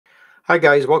Hi,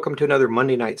 guys. Welcome to another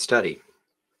Monday night study.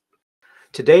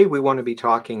 Today, we want to be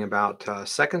talking about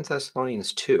 2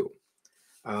 Thessalonians 2.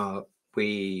 Uh,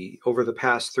 over the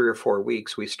past 3 or 4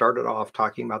 weeks, we started off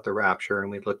talking about the rapture, and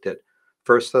we looked at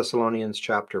 1 Thessalonians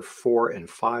chapter 4 and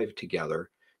 5 together,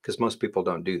 because most people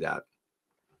don't do that.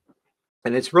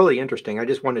 And it's really interesting. I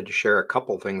just wanted to share a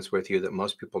couple things with you that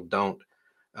most people don't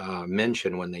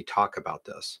mention when they talk about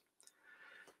this.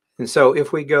 And so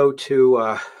if we go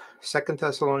to 2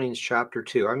 Thessalonians chapter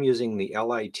 2, I'm using the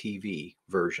LITV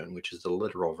version, which is the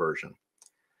literal version,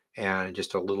 and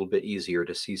just a little bit easier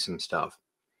to see some stuff.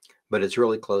 But it's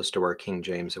really close to our King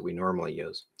James that we normally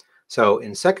use. So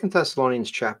in 2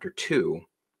 Thessalonians chapter 2,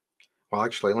 well,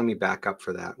 actually, let me back up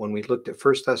for that. When we looked at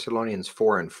 1 Thessalonians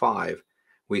 4 and 5,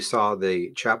 we saw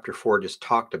the chapter 4 just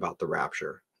talked about the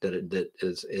rapture, that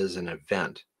is an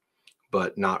event,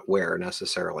 but not where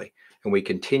necessarily. And we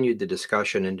continued the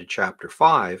discussion into chapter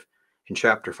 5. And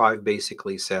chapter 5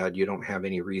 basically said, you don't have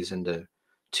any reason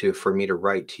for me to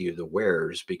write to you the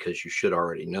wheres, because you should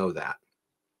already know that.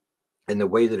 And the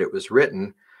way that it was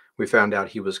written, we found out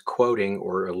he was quoting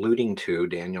or alluding to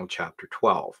Daniel chapter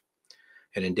 12.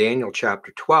 And in Daniel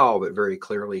chapter 12, it very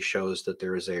clearly shows that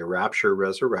there is a rapture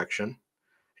resurrection. And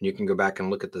you can go back and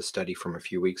look at the study from a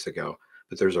few weeks ago.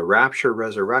 But there's a rapture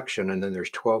resurrection, and then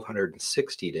there's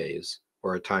 1260 days,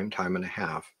 or a time and a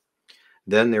half.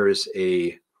 Then there is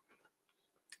a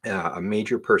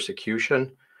major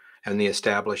persecution and the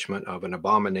establishment of an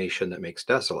abomination that makes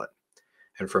desolate.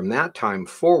 And from that time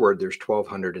forward, there's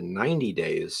 1290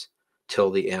 days till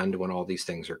the end, when all these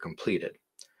things are completed.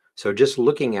 So just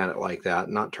looking at it like that,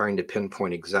 not trying to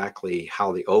pinpoint exactly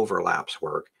how the overlaps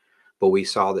work, but we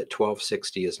saw that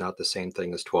 1260 is not the same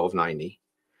thing as 1290.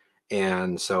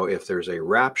 And so if there's a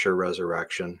rapture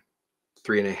resurrection,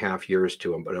 3.5 years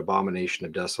to an abomination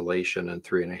of desolation and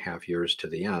 3.5 years to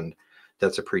the end,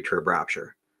 that's a pre-trib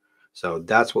rapture. So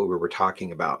that's what we were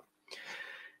talking about.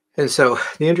 And so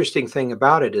the interesting thing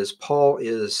about it is Paul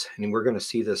is, and we're going to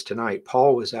see this tonight,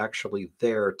 Paul was actually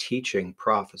there teaching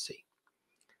prophecy.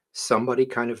 Somebody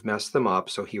kind of messed them up.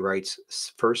 So he writes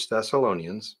 1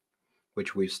 Thessalonians,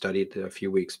 which we've studied a few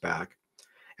weeks back.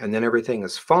 And then everything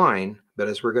is fine. But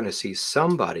as we're going to see,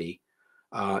 somebody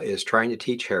is trying to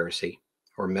teach heresy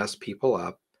or mess people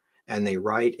up, and they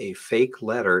write a fake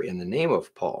letter in the name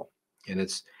of Paul. And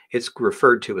it's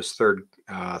referred to as 3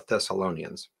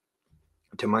 Thessalonians.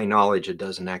 To my knowledge, it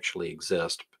doesn't actually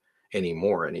exist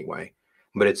anymore anyway,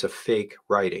 but it's a fake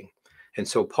writing. And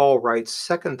so Paul writes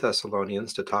 2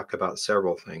 Thessalonians to talk about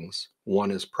several things.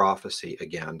 One is prophecy,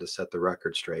 again, to set the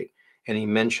record straight. And he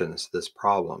mentions this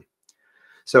problem.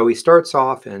 So he starts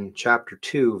off in chapter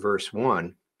 2, verse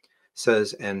 1,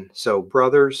 says, "And so,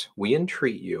 brothers, we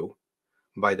entreat you,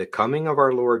 by the coming of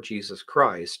our Lord Jesus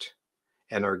Christ,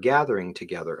 and our gathering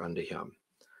together unto him."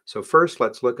 So first,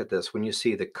 let's look at this. When you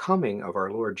see the coming of our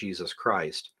Lord Jesus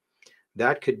Christ,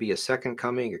 that could be a second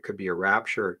coming. It could be a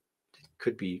rapture. It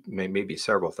could be maybe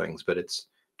several things, but it's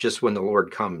just when the Lord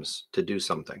comes to do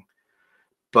something.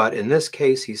 But in this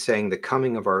case, he's saying the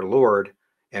coming of our Lord.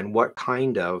 And what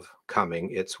kind of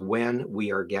coming? It's when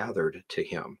we are gathered to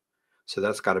him. So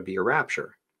that's got to be a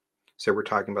rapture. So we're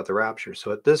talking about the rapture.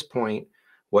 So at this point,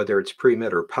 whether it's pre,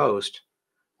 mid, or post,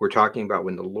 we're talking about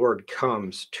when the Lord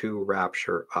comes to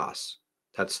rapture us.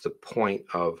 That's the point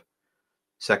of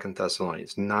 2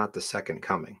 Thessalonians, not the second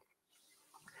coming.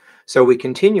 So we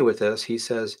continue with this. He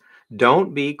says,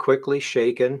 "Don't be quickly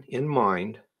shaken in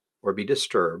mind or be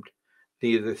disturbed,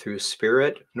 neither through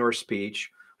spirit nor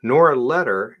speech, nor a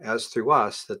letter as through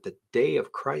us, that the day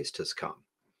of Christ has come."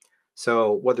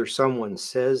 So whether someone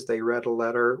says they read a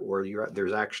letter, or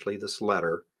there's actually this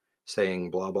letter saying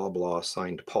blah, blah, blah,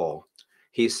 signed Paul,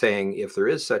 he's saying if there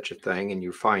is such a thing and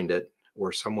you find it,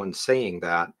 or someone saying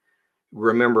that,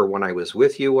 remember when I was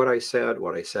with you, what I said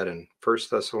in 1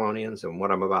 Thessalonians, and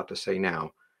what I'm about to say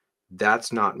now,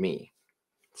 that's not me.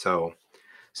 So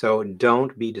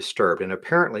don't be disturbed. And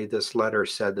apparently this letter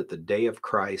said that the day of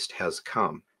Christ has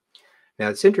come. Now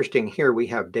it's interesting here, we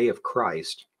have day of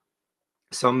Christ.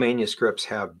 Some manuscripts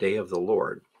have day of the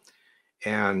Lord.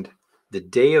 And the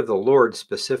day of the Lord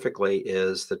specifically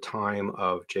is the time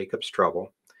of Jacob's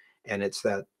trouble. And it's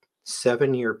that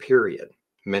 7-year period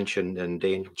mentioned in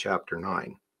Daniel chapter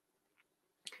 9.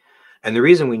 And the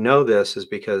reason we know this is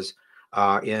because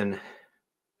in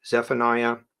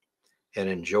Zephaniah and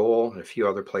in Joel and a few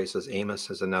other places, Amos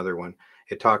is another one,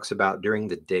 it talks about during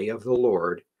the day of the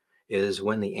Lord is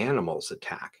when the animals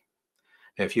attack.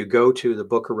 Now, if you go to the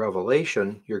book of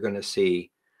Revelation, you're going to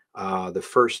see the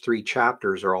first 3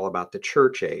 chapters are all about the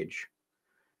church age.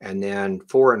 And then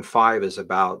 4 and 5 is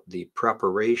about the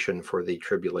preparation for the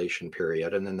tribulation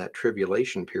period. And then that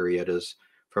tribulation period is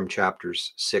from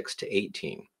chapters 6 to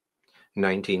 18.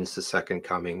 19 is the second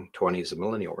coming, 20 is the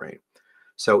millennial reign.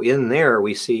 So in there,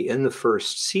 we see in the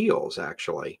first seals,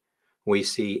 actually, we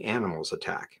see animals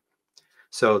attack.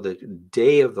 So the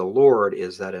day of the Lord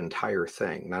is that entire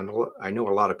thing. Now, I know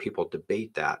a lot of people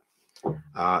debate that.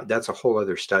 That's a whole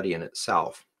other study in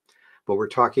itself. But we're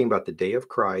talking about the day of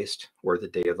Christ or the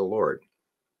day of the Lord.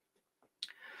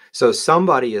 So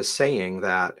somebody is saying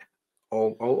that,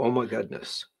 oh my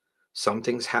goodness,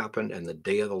 something's happened and the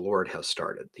day of the Lord has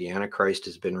started. The Antichrist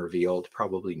has been revealed,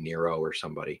 probably Nero or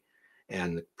somebody,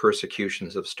 and the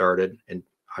persecutions have started. And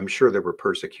I'm sure there were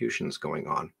persecutions going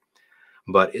on,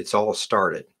 but it's all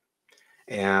started.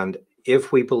 And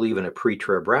if we believe in a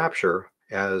pre-trib rapture,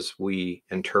 as we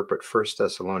interpret 1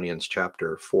 Thessalonians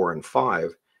chapter 4 and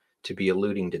 5 to be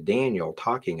alluding to Daniel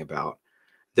talking about,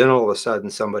 then all of a sudden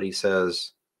somebody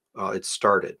says, it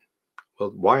started.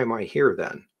 Well, why am I here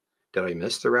then? Did I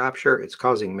miss the rapture? It's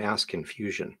causing mass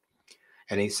confusion.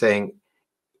 And he's saying,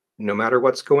 no matter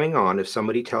what's going on, if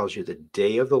somebody tells you the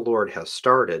day of the Lord has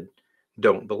started,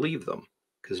 don't believe them.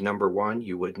 Because number one,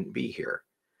 you wouldn't be here.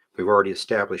 We've already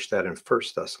established that in 1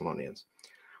 Thessalonians.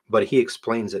 But he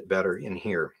explains it better in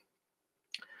here.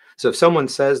 So if someone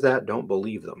says that, don't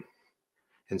believe them.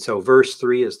 And so verse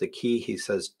 3 is the key. He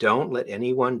says, don't let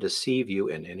anyone deceive you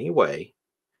in any way,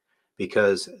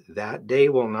 because that day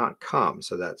will not come.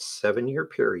 So that 7-year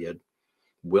period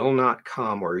will not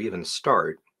come or even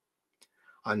start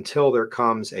until there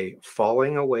comes a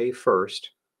falling away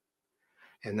first,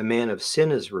 and the man of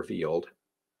sin is revealed,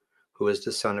 who is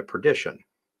the son of perdition.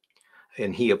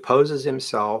 And he opposes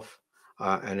himself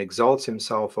and exalts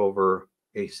himself over,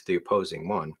 he's the opposing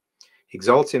one, he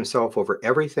exalts himself over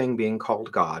everything being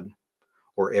called God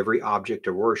or every object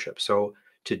of worship. So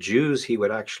to Jews, he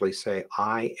would actually say,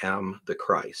 I am the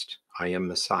Christ. I am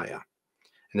Messiah.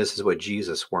 And this is what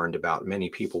Jesus warned about. Many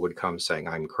people would come saying,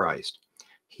 I'm Christ.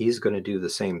 He's going to do the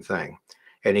same thing.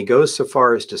 And he goes so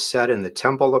far as to set in the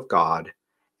temple of God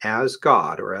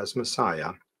or as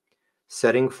Messiah,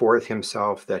 setting forth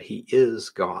himself that he is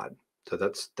God. So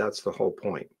that's the whole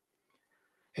point.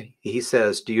 And he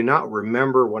says, do you not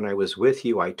remember when I was with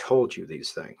you, I told you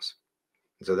these things?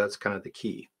 And so that's kind of the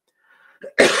key.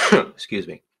 Excuse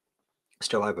me.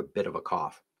 Still have a bit of a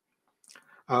cough.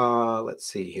 Let's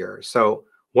see here. So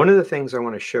one of the things I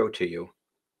want to show to you,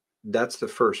 that's the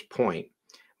first point.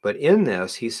 But in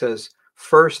this, he says,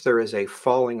 first there is a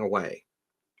falling away.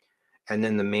 And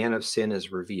then the man of sin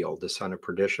is revealed, the son of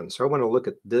perdition. So I want to look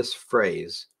at this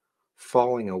phrase,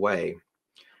 falling away.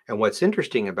 And what's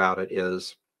interesting about it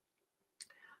is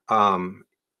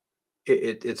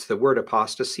it's the word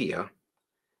apostasia.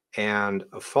 And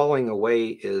a falling away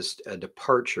is a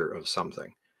departure of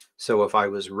something. So if I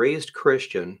was raised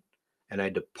Christian and I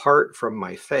depart from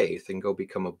my faith and go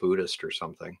become a Buddhist or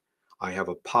something, I have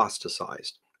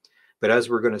apostatized. But as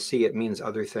we're going to see, it means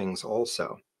other things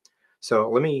also. So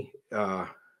let me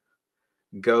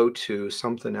go to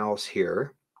something else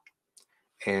here.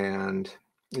 And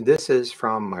this is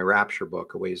from my Rapture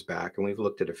book a ways back, and we've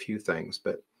looked at a few things.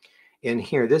 But in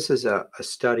here, this is a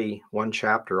study, one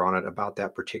chapter on it about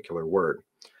that particular word.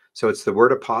 So it's the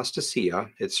word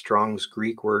apostasia. It's Strong's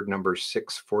Greek word number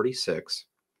 646.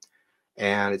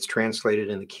 And it's translated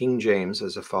in the King James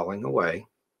as a falling away.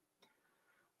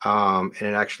 And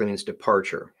it actually means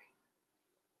departure.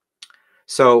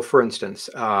 So for instance,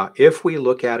 if we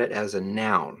look at it as a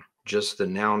noun, just the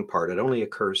noun part, it only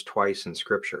occurs twice in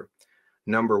Scripture.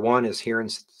 Number one is here in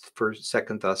 2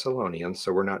 Thessalonians,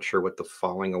 so we're not sure what the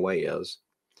falling away is.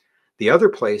 The other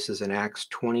place is in Acts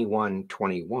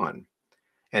 21:21,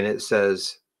 and it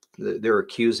says they're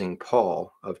accusing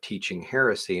Paul of teaching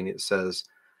heresy, and it says,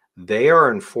 they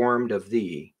are informed of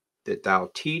thee that thou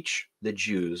teach the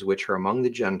Jews which are among the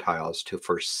Gentiles to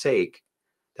forsake,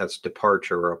 that's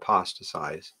departure or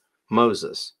apostatize,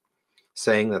 Moses,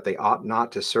 saying that they ought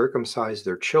not to circumcise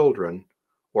their children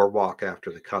or walk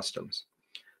after the customs.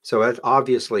 So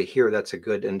obviously here, that's a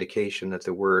good indication that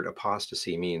the word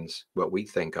apostasy means what we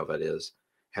think of it is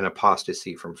an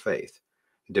apostasy from faith.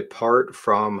 Depart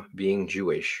from being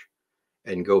Jewish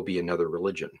and go be another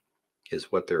religion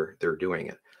is what they're doing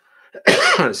it.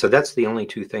 So that's the only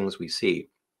two things we see.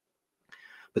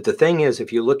 But the thing is,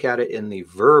 if you look at it in the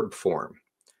verb form,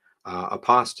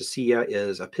 apostasia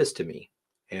is episteme,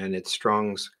 and it's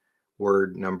Strong's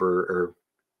word number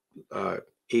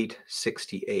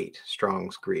 868,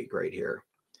 Strong's Greek right here.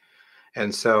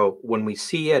 And so when we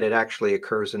see it, it actually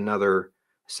occurs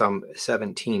some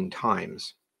 17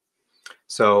 times.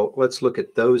 So let's look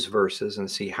at those verses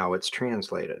and see how it's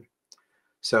translated.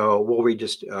 So we'll read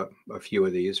just a few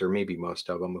of these, or maybe most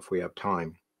of them if we have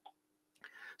time.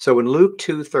 So in Luke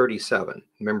 2:37,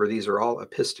 remember these are all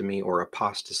episteme or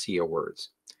apostasia words.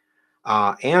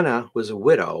 Anna was a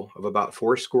widow of about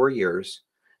fourscore years,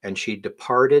 and she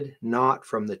departed not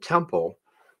from the temple,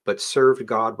 but served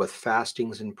God with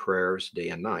fastings and prayers day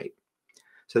and night.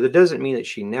 So that doesn't mean that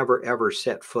she never ever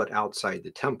set foot outside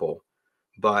the temple,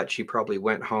 but she probably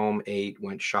went home, ate,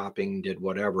 went shopping, did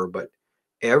whatever. But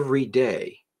every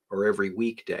day or every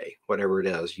weekday, whatever it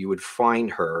is, you would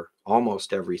find her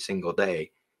almost every single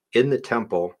day in the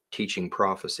temple teaching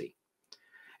prophecy.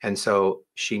 And so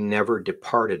she never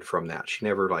departed from that. She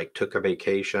never like took a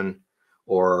vacation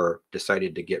or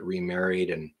decided to get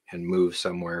remarried and move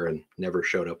somewhere and never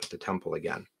showed up at the temple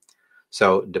again.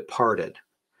 So departed.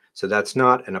 So that's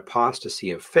not an apostasy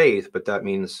of faith, but that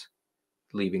means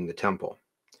leaving the temple.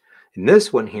 In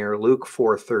this one here, Luke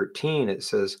 4:13, it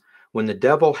says, when the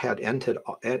devil had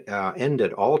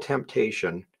ended all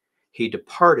temptation, he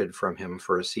departed from him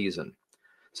for a season.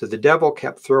 So the devil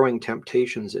kept throwing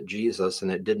temptations at Jesus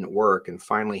and it didn't work. And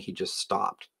finally, he just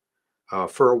stopped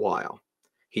for a while.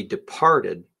 He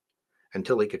departed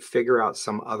until he could figure out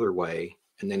some other way.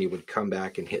 And then he would come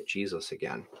back and hit Jesus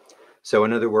again. So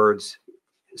in other words,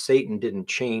 Satan didn't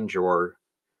change or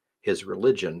his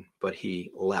religion, but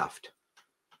he left.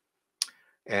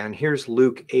 And here's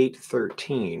Luke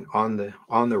 8:13. On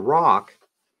the rock,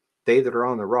 they that are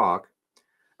on the rock,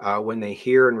 when they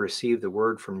hear and receive the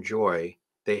word from joy,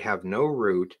 they have no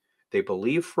root. They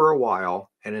believe for a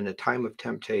while, and in a time of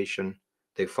temptation,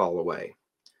 they fall away.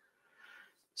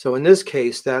 So in this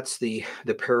case, that's the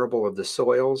parable of the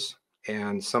soils.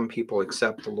 And some people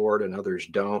accept the Lord and others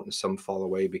don't, and some fall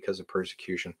away because of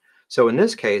persecution. So in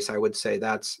this case, I would say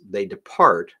they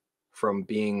depart from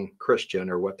being Christian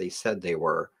or what they said they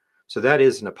were. So that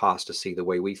is an apostasy the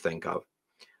way we think of,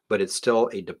 but it's still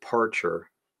a departure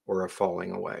or a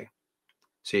falling away.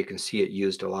 So you can see it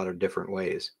used a lot of different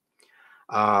ways.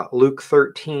 Luke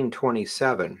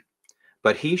 13:27,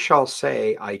 but he shall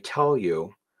say, I tell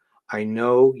you, I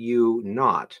know you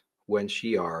not whence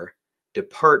ye are.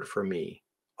 Depart from me,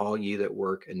 all ye that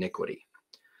work iniquity.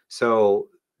 So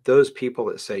those people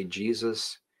that say,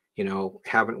 Jesus,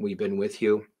 haven't we been with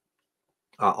you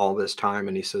all this time?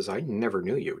 And he says, I never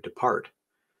knew you. Depart,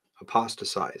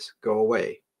 apostatize, go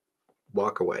away,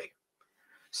 walk away.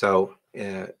 So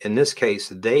in this case,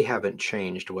 they haven't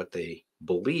changed what they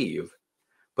believe,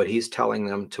 but he's telling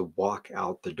them to walk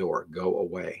out the door, go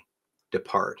away,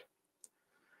 depart.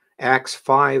 Acts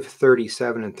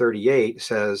 5:37 and 38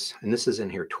 says, and this is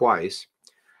in here twice,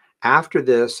 after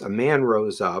this, a man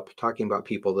rose up, talking about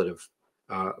people that have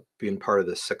been part of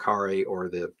the Sicarii or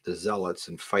the Zealots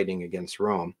and fighting against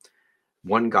Rome.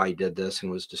 One guy did this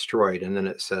and was destroyed. And then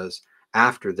it says,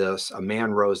 after this, a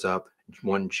man rose up,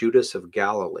 one Judas of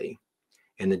Galilee,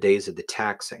 in the days of the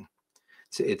taxing.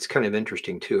 It's kind of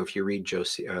interesting, too, if you read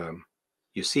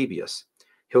Eusebius.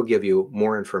 He'll give you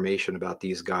more information about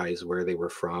these guys, where they were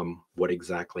from, what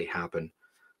exactly happened.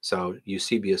 So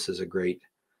Eusebius is a great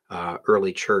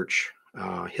early church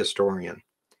historian.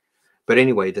 But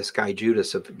anyway, this guy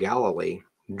Judas of Galilee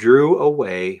drew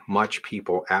away much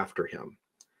people after him.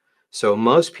 So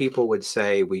most people would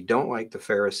say, we don't like the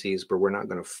Pharisees, but we're not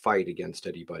going to fight against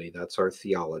anybody. That's our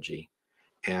theology.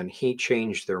 And he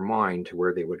changed their mind to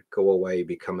where they would go away,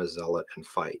 become a zealot, and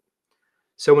fight.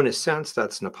 So in a sense,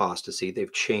 that's an apostasy.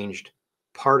 They've changed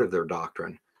part of their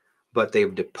doctrine, but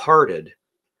they've departed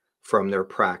from their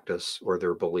practice or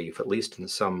their belief, at least in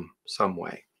some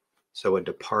way. So a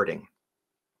departing.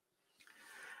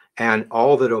 And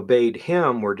all that obeyed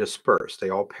him were dispersed. They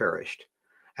all perished.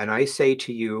 And I say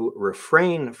to you,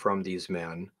 refrain from these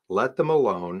men, let them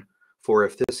alone, for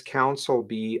if this counsel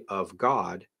be of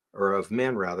God, or of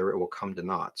men rather, it will come to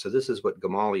naught. So this is what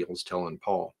Gamaliel's telling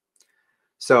Paul.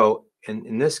 So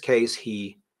in this case,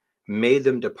 he made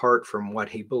them depart from what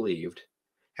he believed,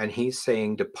 and he's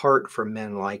saying, depart from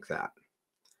men like that.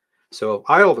 So if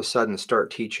I all of a sudden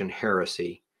start teaching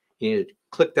heresy, you need to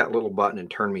click that little button and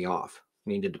turn me off.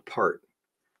 You need to depart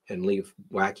and leave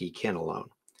wacky Ken alone.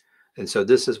 And so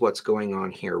this is what's going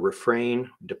on here. Refrain,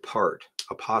 depart,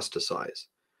 apostatize.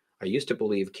 I used to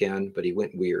believe Ken, but he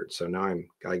went weird. So now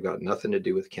I got nothing to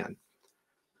do with Ken.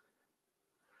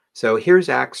 So here's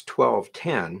Acts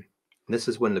 12:10. This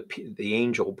is when the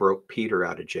angel broke Peter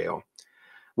out of jail.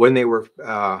 When they were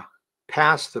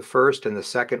past the first and the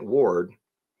second ward,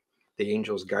 the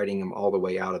angel's guiding him all the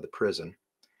way out of the prison.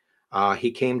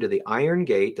 He came to the iron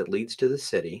gate that leads to the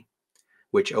city,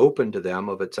 which opened to them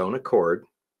of its own accord,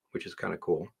 which is kind of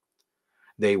cool.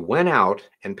 They went out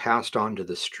and passed on to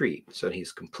the street. So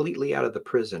he's completely out of the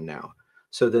prison now.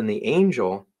 So then the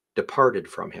angel departed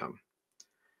from him.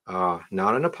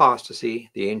 Not an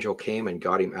apostasy. The angel came and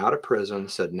got him out of prison,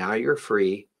 said, now you're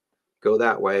free. Go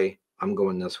that way. I'm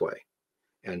going this way.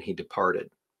 And he departed.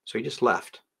 So he just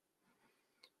left.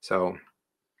 So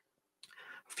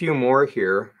a few more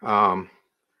here.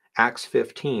 Acts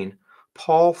 15.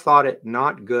 Paul thought it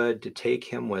not good to take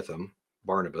him with him,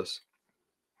 Barnabas,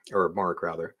 or Mark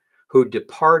rather, who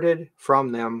departed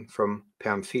from them from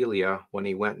Pamphylia when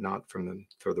he went not from them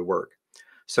for the work.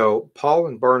 So Paul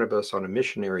and Barnabas on a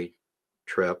missionary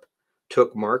trip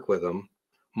took Mark with them.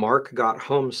 Mark got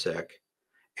homesick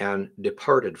and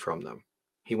departed from them.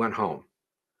 He went home.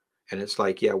 And it's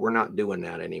like, yeah, we're not doing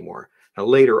that anymore. Now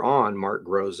later on, Mark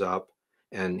grows up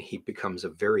and he becomes a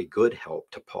very good help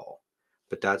to Paul.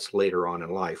 But that's later on in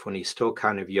life when he's still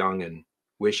kind of young and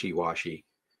wishy-washy.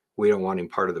 We don't want him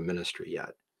part of the ministry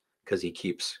yet because he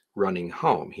keeps running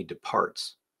home. He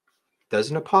departs.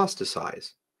 Doesn't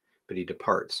apostatize, but he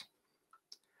departs.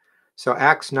 So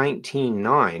Acts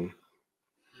 19:9,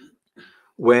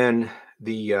 when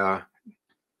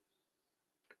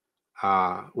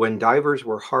divers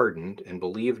were hardened and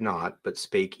believed not, but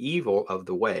spake evil of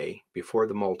the way before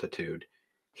the multitude,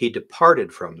 he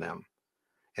departed from them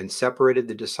and separated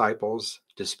the disciples,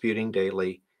 disputing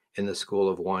daily in the school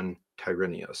of one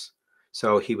Tyrenius.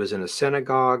 So he was in a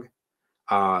synagogue.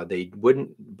 They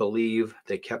wouldn't believe.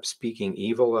 They kept speaking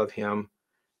evil of him.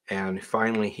 And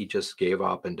finally, he just gave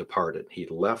up and departed. He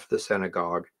left the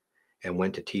synagogue and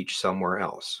went to teach somewhere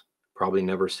else. Probably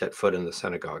never set foot in the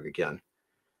synagogue again.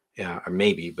 Yeah,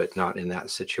 maybe, but not in that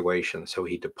situation. So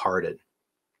he departed.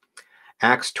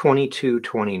 Acts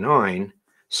 22:29,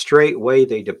 straightway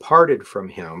they departed from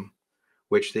him,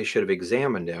 which they should have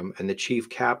examined him. And the chief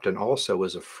captain also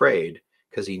was afraid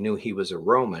because he knew he was a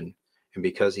Roman and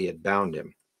because he had bound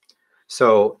him.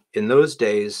 So in those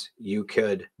days, you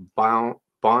could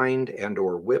bind and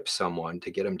or whip someone to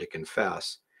get them to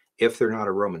confess if they're not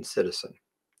a Roman citizen.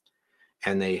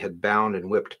 And they had bound and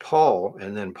whipped Paul.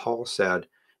 And then Paul said,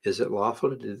 is it lawful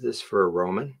to do this for a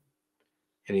Roman?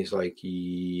 And he's like,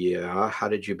 yeah, how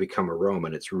did you become a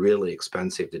Roman? It's really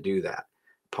expensive to do that.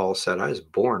 Paul said, I was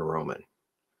born Roman.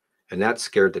 And that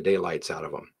scared the daylights out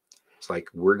of him. It's like,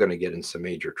 we're going to get in some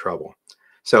major trouble.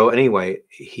 So anyway,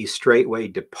 he straightway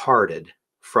departed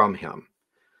from him.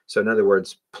 So in other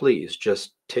words, please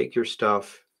just take your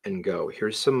stuff and go.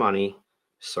 Here's some money.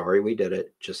 Sorry we did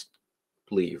it. Just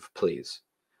leave, please.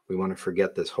 We want to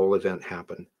forget this whole event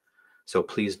happened. So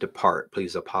please depart.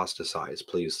 Please apostatize.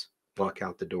 Please walk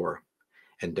out the door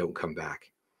and don't come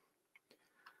back.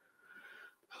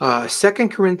 2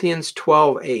 Corinthians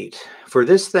 12:8. For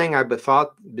this thing I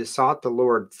besought the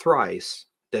Lord thrice,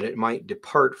 that it might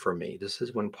depart from me. This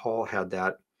is when Paul had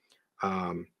that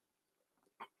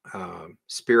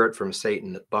spirit from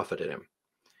Satan that buffeted him.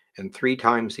 And 3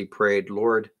 times he prayed,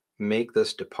 Lord, make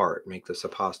this depart, make this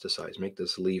apostatize, make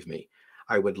this leave me.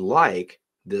 I would like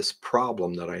this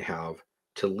problem that I have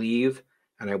to leave,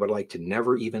 and I would like to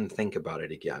never even think about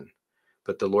it again.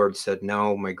 But the Lord said,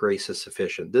 no, my grace is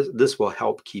sufficient. This will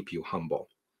help keep you humble.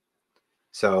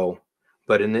 So,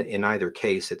 but in either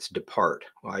case, it's depart.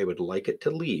 Well, I would like it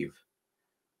to leave.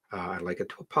 I'd like it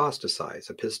to apostatize,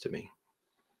 episteme.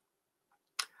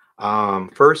 1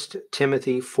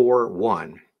 Timothy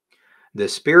 4:1. The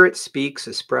Spirit speaks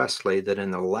expressly that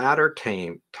in the latter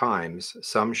times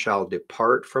some shall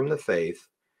depart from the faith,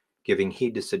 giving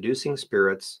heed to seducing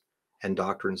spirits and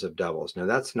doctrines of devils. Now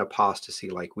that's an apostasy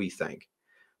like we think.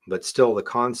 But still the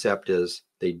concept is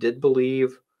they did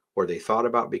believe, or they thought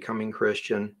about becoming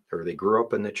Christian, or they grew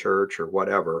up in the church or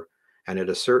whatever. And at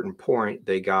a certain point,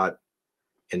 they got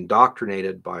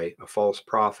indoctrinated by a false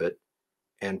prophet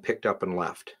and picked up and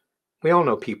left. We all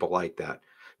know people like that.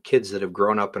 Kids that have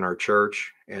grown up in our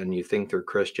church and you think they're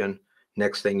Christian.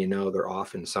 Next thing you know, they're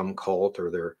off in some cult or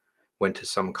they're went to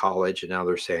some college and now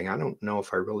they're saying, I don't know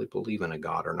if I really believe in a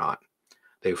God or not.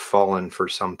 They've fallen for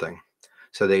something.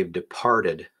 So they've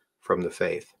departed from the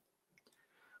faith.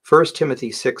 1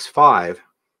 Timothy 6:5,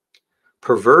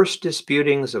 perverse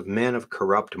disputings of men of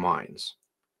corrupt minds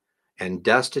and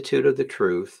destitute of the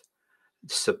truth,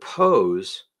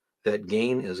 suppose that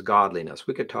gain is godliness.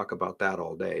 We could talk about that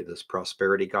all day, this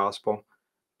prosperity gospel.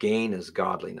 Gain is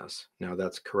godliness. Now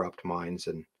that's corrupt minds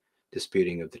and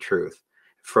disputing of the truth.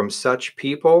 From such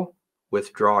people,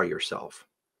 withdraw yourself.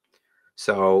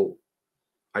 So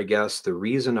I guess the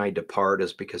reason I depart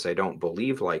is because I don't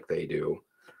believe like they do.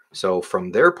 So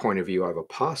from their point of view, I've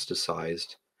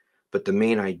apostatized. But the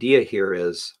main idea here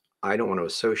is I don't want to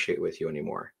associate with you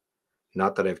anymore.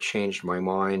 Not that I've changed my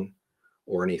mind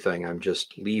or anything. I'm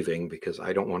just leaving because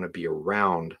I don't want to be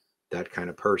around that kind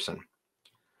of person.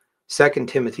 2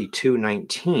 Timothy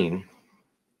 2:19,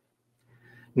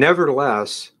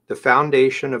 nevertheless, the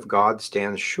foundation of God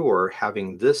stands sure,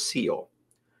 having this seal,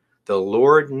 the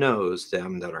Lord knows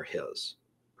them that are his.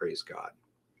 Praise God.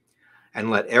 And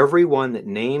let everyone that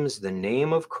names the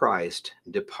name of Christ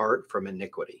depart from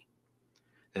iniquity.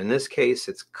 In this case,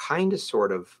 it's kind of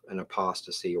sort of an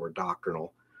apostasy or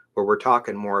doctrinal, where we're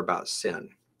talking more about sin.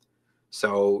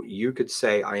 So you could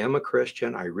say, I am a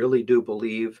Christian, I really do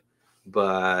believe,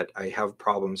 but I have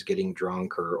problems getting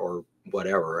drunk or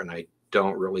whatever, and I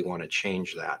don't really want to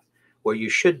change that. Well, you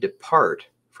should depart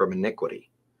from iniquity.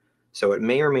 So it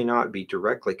may or may not be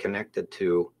directly connected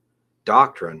to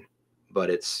doctrine, but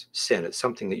it's sin. It's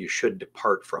something that you should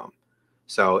depart from.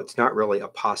 So it's not really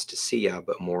apostasia,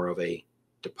 but more of a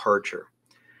departure.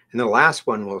 And the last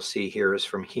one we'll see here is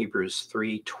from Hebrews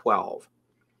 3:12.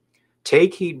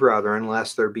 Take heed, brethren,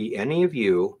 lest there be any of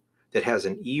you that has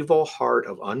an evil heart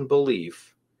of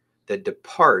unbelief that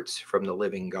departs from the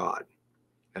living God.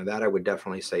 And that I would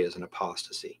definitely say is an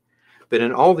apostasy. But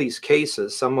in all these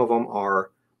cases, some of them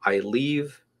are, I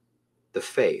leave the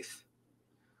faith,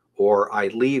 or I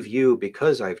leave you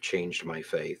because I've changed my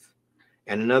faith.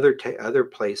 And in other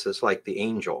places, like the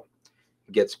angel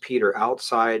gets Peter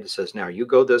outside and says, now you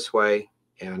go this way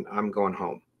and I'm going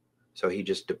home. So he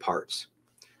just departs.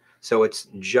 So it's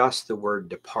just the word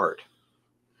depart.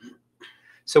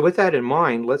 So with that in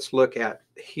mind, let's look at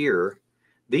here.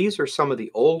 These are some of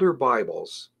the older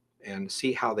Bibles and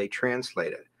see how they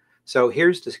translate it. So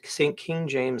here's the King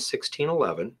James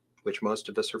 1611, which most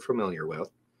of us are familiar with,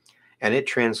 and it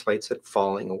translates it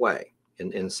falling away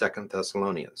in 2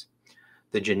 Thessalonians.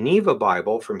 The Geneva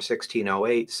Bible from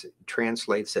 1608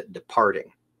 translates it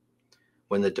departing.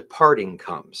 When the departing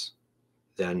comes,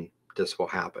 then this will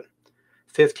happen.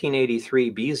 1583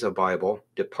 Beza Bible,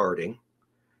 departing.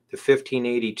 The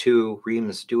 1582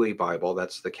 Reims Douay Bible,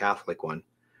 that's the Catholic one,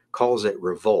 calls it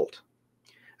revolt.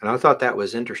 And I thought that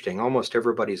was interesting. Almost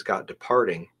everybody's got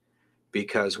departing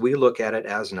because we look at it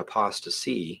as an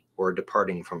apostasy or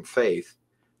departing from faith.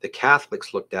 The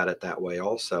Catholics looked at it that way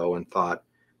also and thought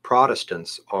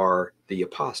Protestants are the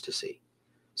apostasy.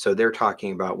 So they're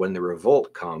talking about when the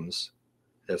revolt comes,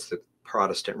 that's the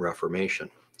Protestant Reformation.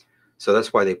 So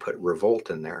that's why they put revolt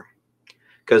in there.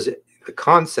 Because the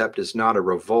concept is not a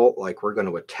revolt like we're going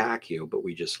to attack you, but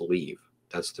we just leave.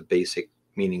 That's the basic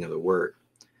meaning of the word.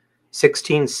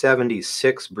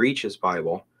 1676 Breaches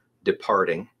Bible,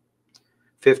 departing.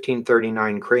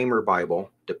 1539 Kramer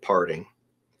Bible, departing.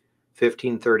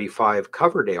 1535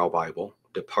 Coverdale Bible,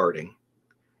 departing.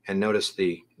 And notice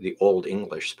the Old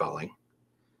English spelling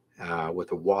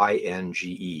with a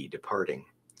Y-N-G-E, departing.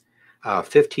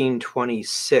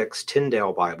 1526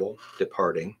 Tyndale Bible,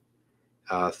 departing.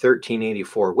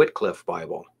 1384 Wycliffe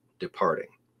Bible, departing.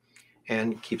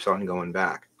 And keeps on going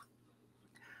back.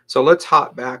 So let's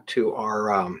hop back to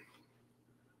our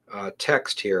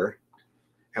text here,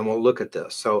 and we'll look at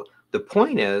this. So the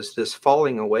point is, this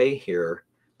falling away here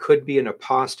could be an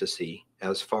apostasy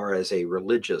as far as a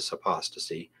religious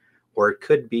apostasy, or it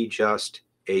could be just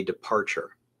a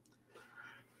departure.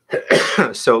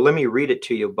 So let me read it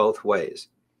to you both ways.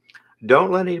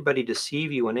 Don't let anybody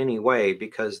deceive you in any way,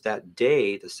 because that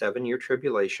day, the 7-year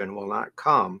tribulation, will not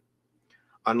come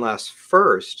unless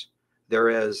first there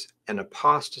is an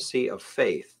apostasy of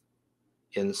faith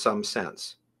in some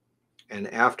sense. And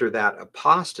after that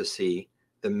apostasy,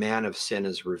 the man of sin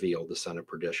is revealed, the son of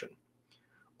perdition.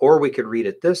 Or we could read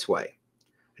it this way.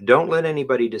 Don't let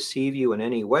anybody deceive you in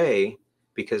any way,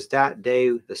 because that day,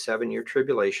 the 7-year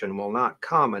tribulation, will not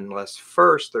come unless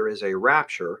first there is a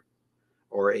rapture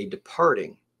or a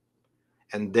departing,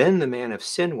 and then the man of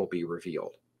sin will be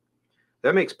revealed.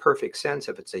 That makes perfect sense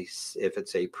if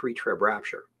it's a pre-trib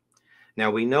rapture. Now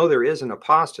we know there is an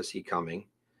apostasy coming,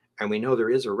 and we know there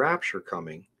is a rapture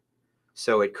coming,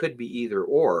 so it could be either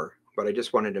or, but I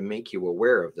just wanted to make you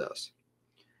aware of this.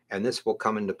 And this will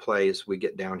come into play as we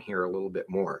get down here a little bit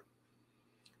more.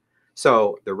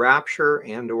 So the rapture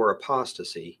and or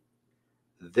apostasy,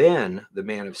 then the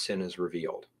man of sin is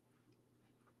revealed.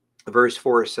 Verse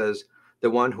 4 says, the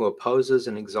one who opposes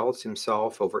and exalts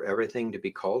himself over everything to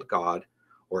be called God,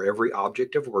 or every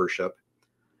object of worship,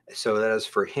 so that as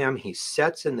for him, he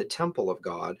sets in the temple of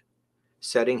God,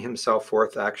 setting himself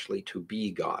forth actually to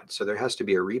be God. So there has to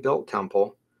be a rebuilt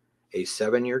temple, a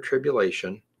 7-year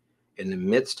tribulation. In the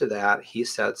midst of that, he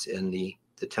sets in the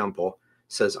temple,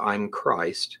 says, I'm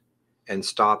Christ, and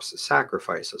stops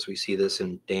sacrifices. We see this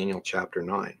in Daniel chapter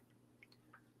 9.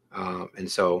 And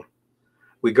so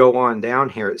we go on down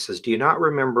here. It says, do you not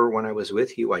remember when I was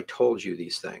with you, I told you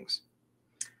these things?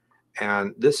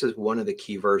 And this is one of the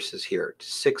key verses here,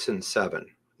 6 and 7.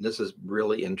 This is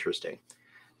really interesting.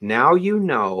 Now you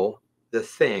know the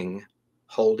thing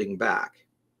holding back.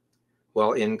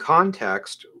 Well, in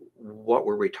context, what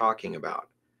were we talking about?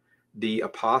 The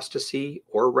apostasy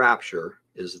or rapture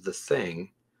is the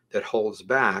thing that holds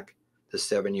back the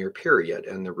 7-year period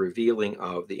and the revealing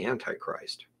of the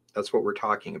Antichrist. That's what we're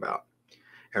talking about.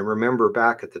 And remember,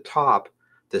 back at the top,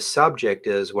 the subject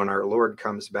is when our Lord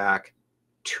comes back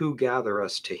to gather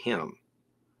us to him,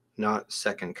 not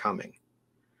second coming.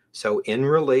 So in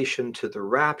relation to the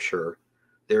rapture,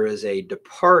 there is a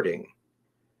departing.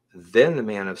 Then the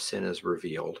man of sin is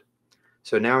revealed.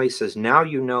 So now he says, now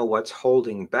you know what's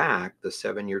holding back the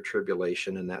 7-year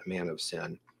tribulation and that man of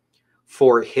sin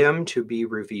for him to be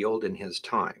revealed in his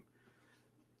time.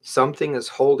 Something is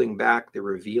holding back the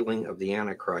revealing of the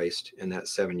Antichrist in that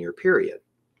 7-year period.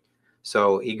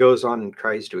 So he goes on and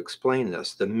tries to explain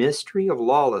this. The mystery of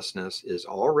lawlessness is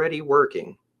already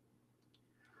working.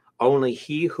 Only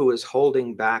he who is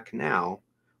holding back now,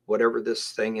 whatever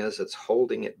this thing is that's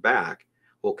holding it back,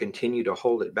 will continue to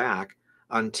hold it back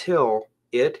until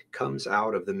it comes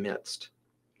out of the midst.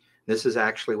 This is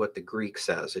actually what the Greek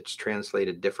says. It's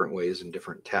translated different ways in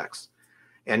different texts.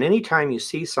 And anytime you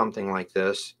see something like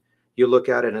this, you look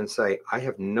at it and say, I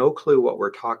have no clue what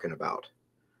we're talking about.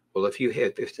 Well, if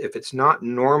it's not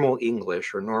normal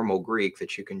English or normal Greek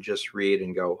that you can just read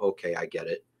and go, okay, I get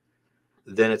it,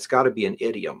 then it's got to be an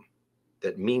idiom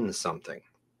that means something.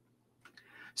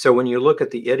 So when you look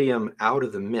at the idiom out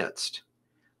of the midst,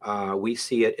 we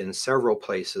see it in several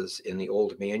places in the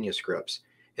old manuscripts.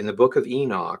 In the book of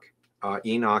Enoch,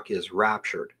 Enoch is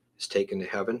raptured, is taken to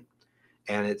heaven,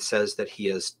 and it says that he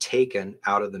is taken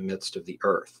out of the midst of the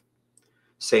earth.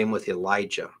 Same with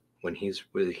Elijah when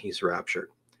he's raptured.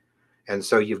 And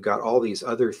so you've got all these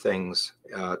other things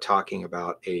talking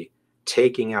about a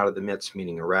taking out of the midst,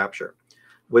 meaning a rapture.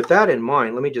 With that in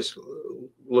mind, let me just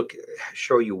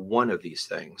show you one of these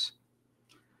things.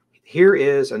 Here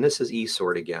is, and this is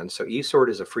eSword again. So eSword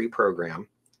is a free program.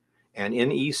 And in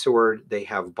eSword, they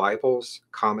have Bibles,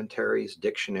 commentaries,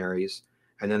 dictionaries,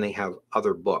 and then they have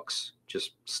other books,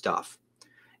 just stuff.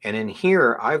 And in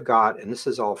here, I've got, and this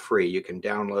is all free, you can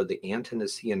download the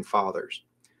Ante-Nicene Fathers.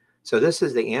 So this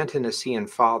is the Ante-Nicene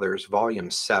Fathers, Volume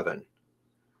 7.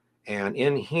 And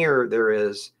in here, there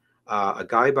is a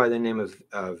guy by the name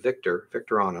of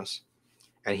Victorinus,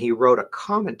 and he wrote a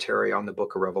commentary on the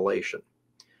book of Revelation.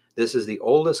 This is the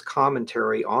oldest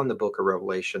commentary on the book of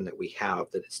Revelation that we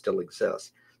have, that it still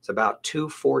exists. It's about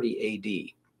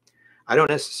 240 AD. I don't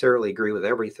necessarily agree with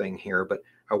everything here, but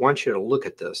I want you to look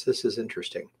at this. This is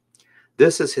interesting.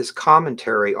 This is his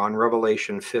commentary on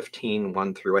Revelation 15,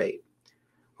 1 through 8.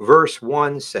 Verse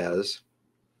 1 says,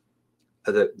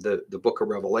 the book of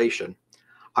Revelation,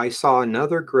 I saw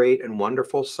another great and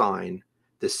wonderful sign,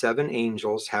 the 7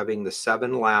 angels having the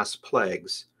 7 last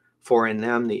plagues, for in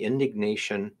them the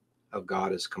indignation of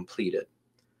God is completed.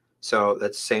 So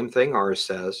that's the same thing ours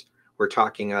says. We're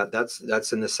talking,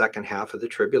 that's in the second half of the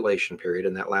tribulation period,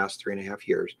 in that last 3.5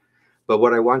 years. But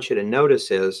what I want you to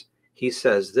notice is he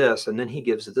says this, and then he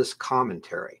gives this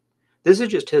commentary. This is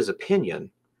just his opinion,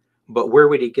 but where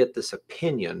would he get this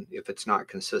opinion if it's not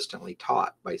consistently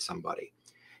taught by somebody?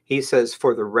 He says,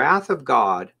 for the wrath of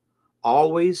God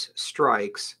always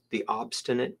strikes the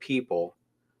obstinate people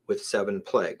with 7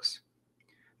 plagues.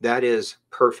 That is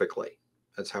perfectly.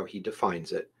 That's how he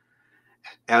defines it.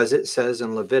 As it says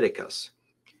in Leviticus.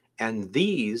 And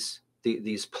these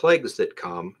plagues that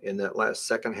come in that last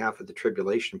second half of the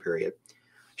tribulation period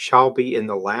shall be in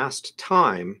the last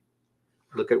time.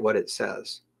 Look at what it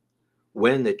says.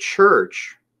 When the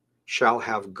church shall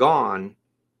have gone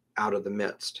out of the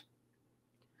midst.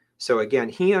 So again,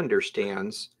 he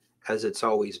understands, as it's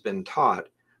always been taught,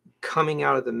 coming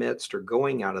out of the midst or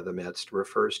going out of the midst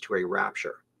refers to a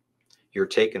rapture. You're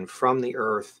taken from the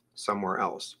earth somewhere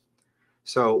else.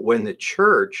 So when the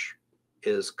church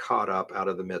is caught up out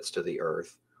of the midst of the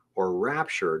earth or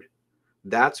raptured,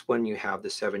 that's when you have the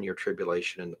 7-year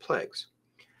tribulation and the plagues.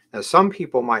 Now, some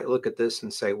people might look at this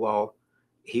and say, well,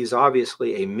 he's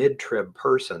obviously a mid-trib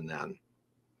person then.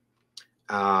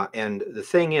 And the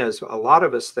thing is, a lot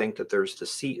of us think that there's the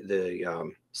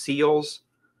seals,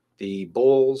 the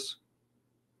bowls,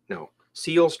 no,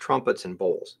 seals, trumpets, and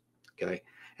bowls, okay?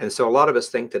 And so a lot of us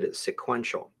think that it's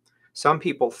sequential. Some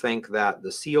people think that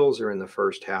the seals are in the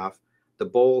first half, the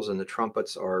bowls and the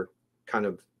trumpets are kind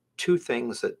of 2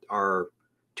 things that are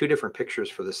 2 different pictures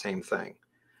for the same thing.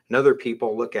 And other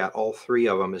people look at all 3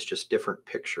 of them as just different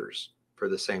pictures for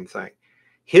the same thing.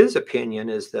 His opinion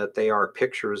is that they are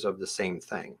pictures of the same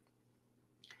thing.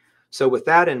 So with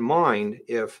that in mind,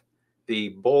 if the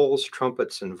bowls,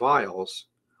 trumpets, and vials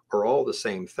are all the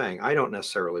same thing. I don't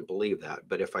necessarily believe that,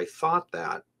 but if I thought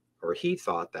that, or he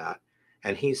thought that,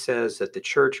 and he says that the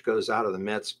church goes out of the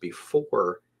midst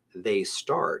before they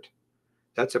start,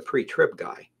 that's a pre-trib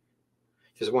guy.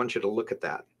 Just want you to look at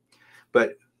that.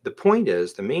 But the point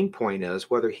is, the main point is,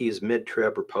 whether he's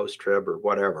mid-trib or post-trib or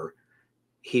whatever,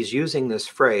 he's using this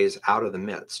phrase, out of the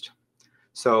midst.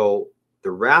 So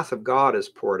the wrath of God is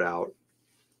poured out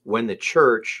when the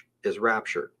church is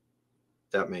raptured.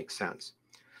 That makes sense.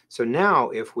 So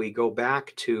now if we go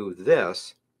back to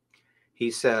this, he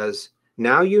says,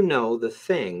 now you know the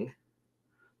thing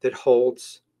that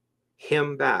holds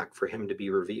him back for him to be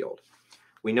revealed.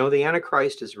 We know the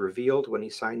Antichrist is revealed when he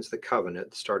signs the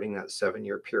covenant, starting that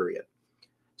 7-year period.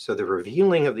 So the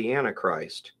revealing of the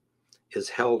Antichrist is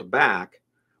held back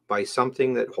by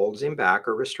something that holds him back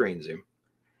or restrains him.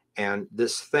 And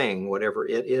this thing, whatever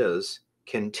it is,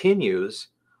 continues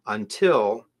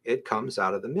until it comes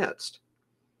out of the midst.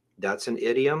 That's an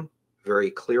idiom,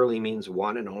 very clearly means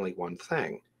one and only one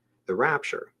thing, the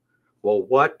rapture. Well,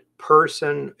 what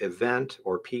person, event,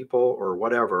 or people, or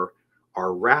whatever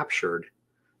are raptured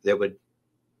that would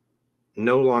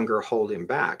no longer hold him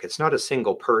back? It's not a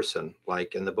single person,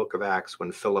 like in the book of Acts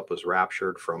when Philip was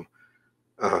raptured from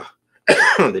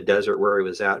the desert where he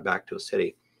was at back to a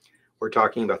city. We're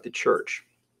talking about the church.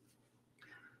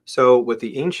 So with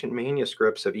the ancient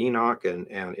manuscripts of Enoch and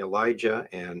Elijah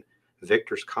and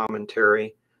Victor's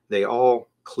commentary, they all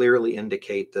clearly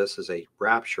indicate this as a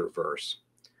rapture verse.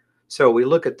 So we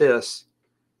look at this.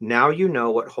 Now you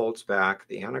know what holds back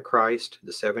the Antichrist,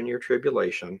 the 7-year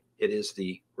tribulation. It is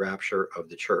the rapture of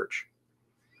the church.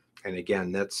 And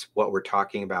again, that's what we're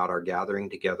talking about, our gathering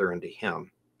together unto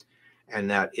him. And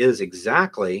that is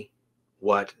exactly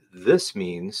what this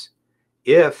means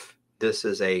if this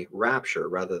is a rapture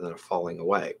rather than a falling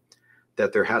away,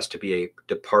 that there has to be a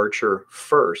departure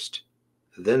first,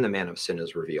 then the man of sin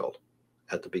is revealed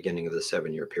at the beginning of the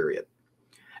 7-year period.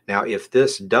 Now, if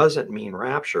this doesn't mean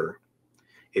rapture,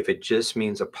 if it just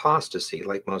means apostasy,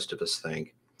 like most of us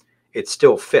think, it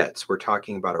still fits. We're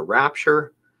talking about a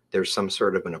rapture. There's some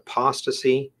sort of an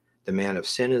apostasy. The man of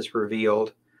sin is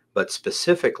revealed. But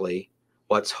specifically,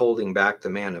 what's holding back the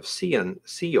man of sin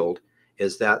sealed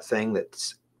is that thing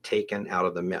that's taken out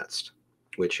of the midst,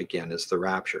 which again is the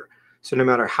rapture. So no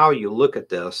matter how you look at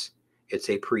this, it's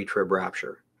a pre-trib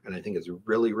rapture. And I think it's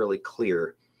really, really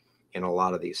clear in a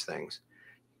lot of these things.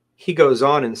 He goes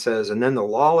on and says, and then the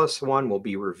lawless one will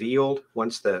be revealed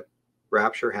once the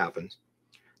rapture happens.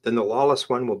 Then the lawless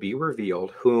one will be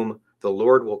revealed, whom the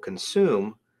Lord will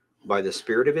consume by the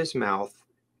spirit of his mouth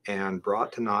and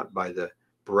brought to naught by the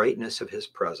brightness of his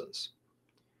presence.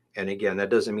 And again, that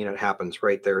doesn't mean it happens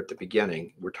right there at the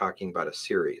beginning. We're talking about a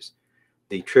series.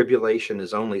 The tribulation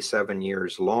is only 7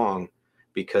 years long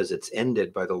because it's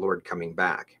ended by the Lord coming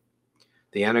back.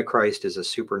 The Antichrist is a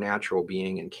supernatural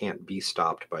being and can't be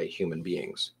stopped by human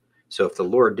beings. So if the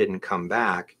Lord didn't come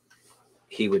back,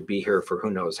 he would be here for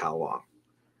who knows how long.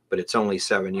 But it's only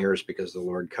 7 years because the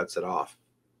Lord cuts it off.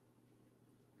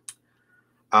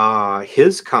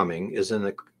 His coming is in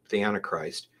the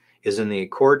Antichrist is in the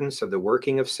accordance of the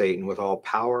working of Satan with all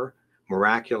power,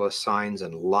 miraculous signs,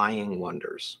 and lying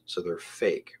wonders. So they're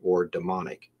fake or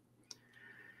demonic.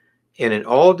 And in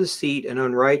all deceit and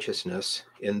unrighteousness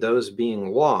in those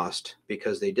being lost,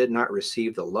 because they did not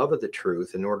receive the love of the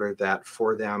truth in order that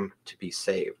for them to be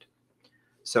saved.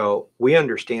 So we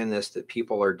understand this, that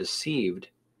people are deceived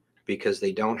because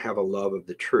they don't have a love of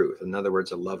the truth. In other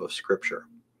words, a love of Scripture.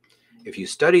 If you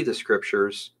study the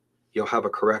Scriptures, you'll have a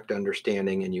correct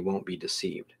understanding and you won't be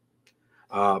deceived.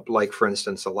 Like, for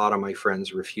instance, a lot of my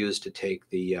friends refuse to take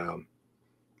the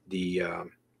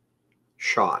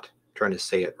shot. Trying to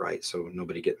say it right so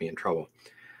nobody get me in trouble.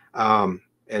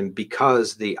 And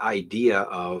because the idea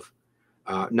of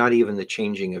not even the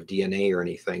changing of DNA or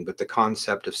anything, but the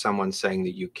concept of someone saying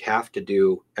that you have to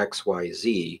do X, Y,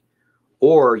 Z,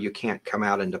 or you can't come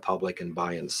out into public and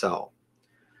buy and sell.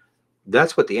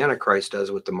 That's what the Antichrist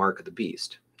does with the mark of the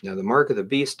beast. Now, the mark of the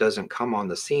beast doesn't come on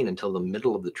the scene until the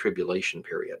middle of the tribulation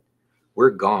period.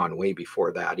 We're gone way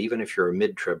before that. Even if you're a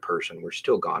mid-trib person, we're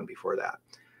still gone before that.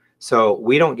 So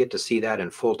we don't get to see that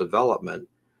in full development,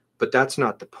 but that's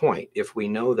not the point. If we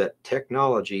know that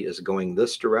technology is going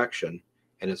this direction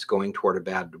and it's going toward a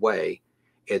bad way,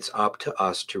 it's up to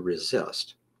us to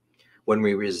resist. When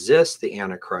we resist the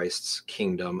Antichrist's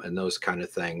kingdom and those kind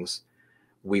of things,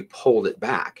 we pulled it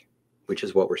back, which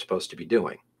is what we're supposed to be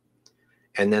doing.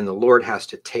 And then the Lord has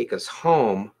to take us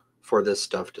home for this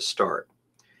stuff to start.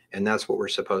 And that's what we're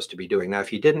supposed to be doing. Now,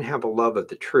 if you didn't have a love of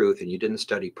the truth and you didn't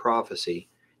study prophecy,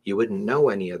 you wouldn't know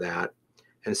any of that,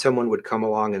 and someone would come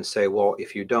along and say, well,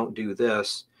 if you don't do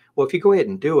this, well, if you go ahead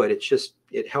and do it,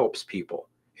 it helps people.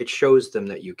 It shows them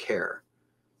that you care.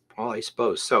 Well, I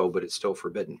suppose so, but it's still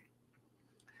forbidden.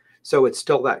 So it's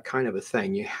still that kind of a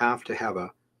thing. You have to have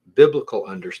a biblical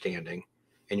understanding,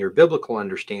 and your biblical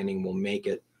understanding will make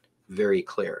it very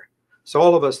clear. So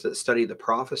all of us that study the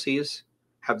prophecies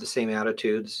have the same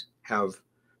attitudes, have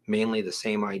mainly the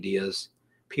same ideas.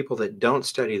 People that don't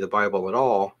study the Bible at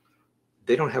all,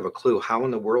 they don't have a clue how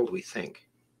in the world we think.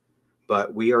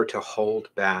 But we are to hold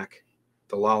back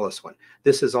the lawless one.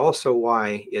 This is also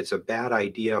why it's a bad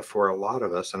idea for a lot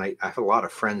of us, and I have a lot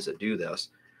of friends that do this.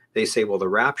 They say, well, the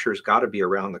rapture's got to be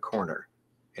around the corner,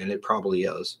 and it probably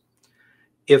is.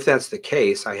 If that's the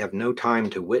case, I have no time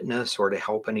to witness or to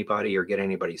help anybody or get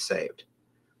anybody saved.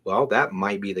 Well, that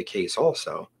might be the case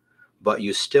also, but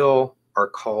you still are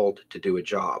called to do a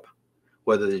job,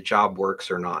 whether the job works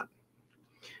or not.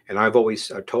 And I've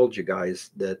told you guys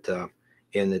that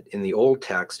in the old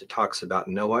text, it talks about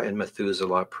Noah and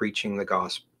Methuselah preaching the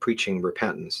gospel, preaching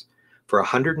repentance for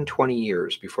 120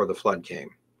 years before the flood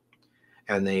came,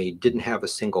 and they didn't have a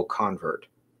single convert.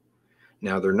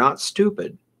 Now, they're not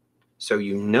stupid, so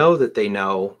you know that they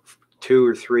know 2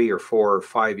 or 3 or 4 or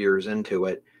 5 years into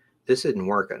it, this isn't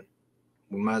working.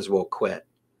 We might as well quit.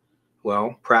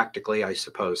 Well, practically, I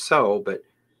suppose so, but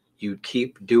you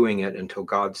keep doing it until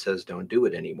God says don't do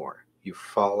it anymore. You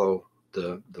follow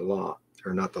the law,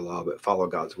 or not the law, but follow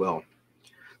God's will.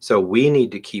 So we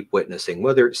need to keep witnessing,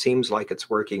 whether it seems like it's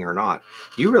working or not.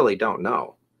 You really don't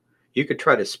know. You could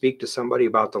try to speak to somebody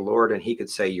about the Lord and he could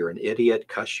say you're an idiot,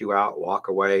 cuss you out, walk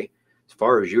away. As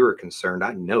far as you are concerned,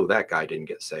 I know that guy didn't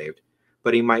get saved.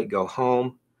 But he might go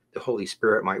home. The Holy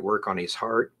Spirit might work on his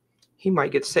heart. He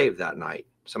might get saved that night.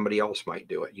 Somebody else might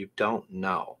do it. You don't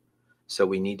know. So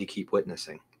we need to keep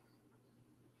witnessing.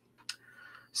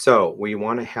 So we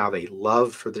want to have a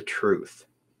love for the truth.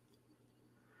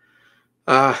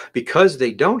 Because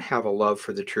they don't have a love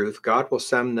for the truth, God will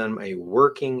send them a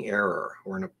working error,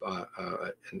 or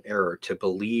an error to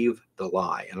believe the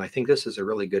lie. And I think this is a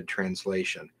really good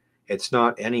translation. It's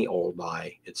not any old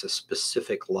lie. It's a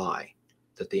specific lie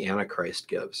that the Antichrist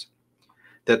gives,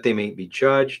 that they may be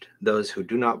judged, those who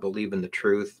do not believe in the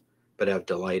truth, but have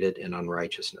delighted in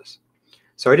unrighteousness.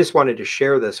 So I just wanted to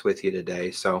share this with you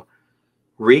today. So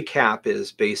recap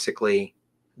is basically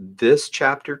this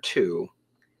chapter 2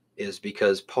 is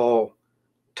because Paul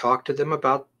talked to them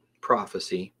about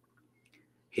prophecy.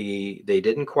 They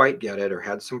didn't quite get it or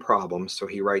had some problems. So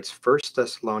he writes 1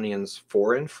 Thessalonians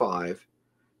 4 and 5,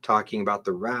 talking about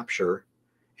the rapture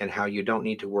and how you don't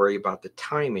need to worry about the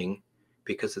timing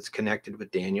because it's connected with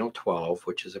Daniel 12,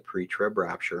 which is a pre-trib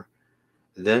rapture.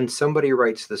 Then somebody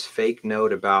writes this fake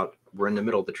note about we're in the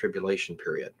middle of the tribulation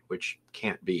period, which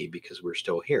can't be because we're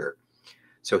still here.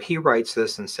 So he writes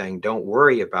this and saying, don't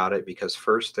worry about it because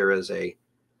first there is a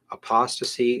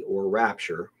apostasy or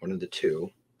rapture, one of the two,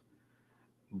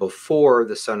 before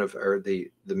the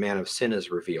man of sin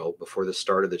is revealed, before the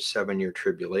start of the 7-year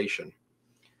tribulation.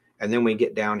 And then we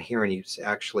get down here and he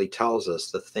actually tells us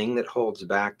the thing that holds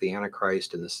back the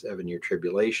Antichrist in the 7-year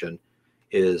tribulation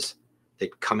is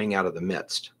the coming out of the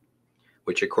midst,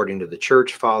 which according to the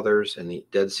church fathers and the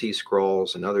Dead Sea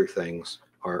Scrolls and other things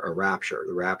are a rapture,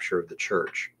 the rapture of the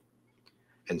church.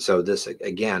 And so this,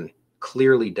 again,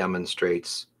 clearly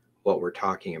demonstrates what we're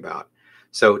talking about.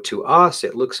 So to us,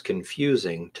 it looks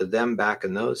confusing. To them back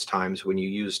in those times, when you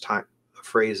use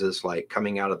phrases like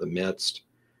coming out of the midst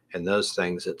and those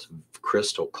things, it's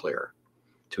crystal clear.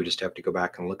 So we just have to go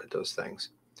back and look at those things.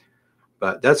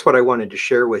 But that's what I wanted to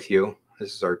share with you.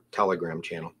 This is our Telegram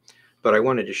channel. But I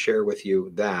wanted to share with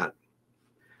you that.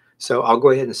 So I'll go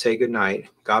ahead and say good night.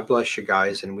 God bless you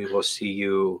guys, and we will see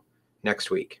you next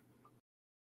week.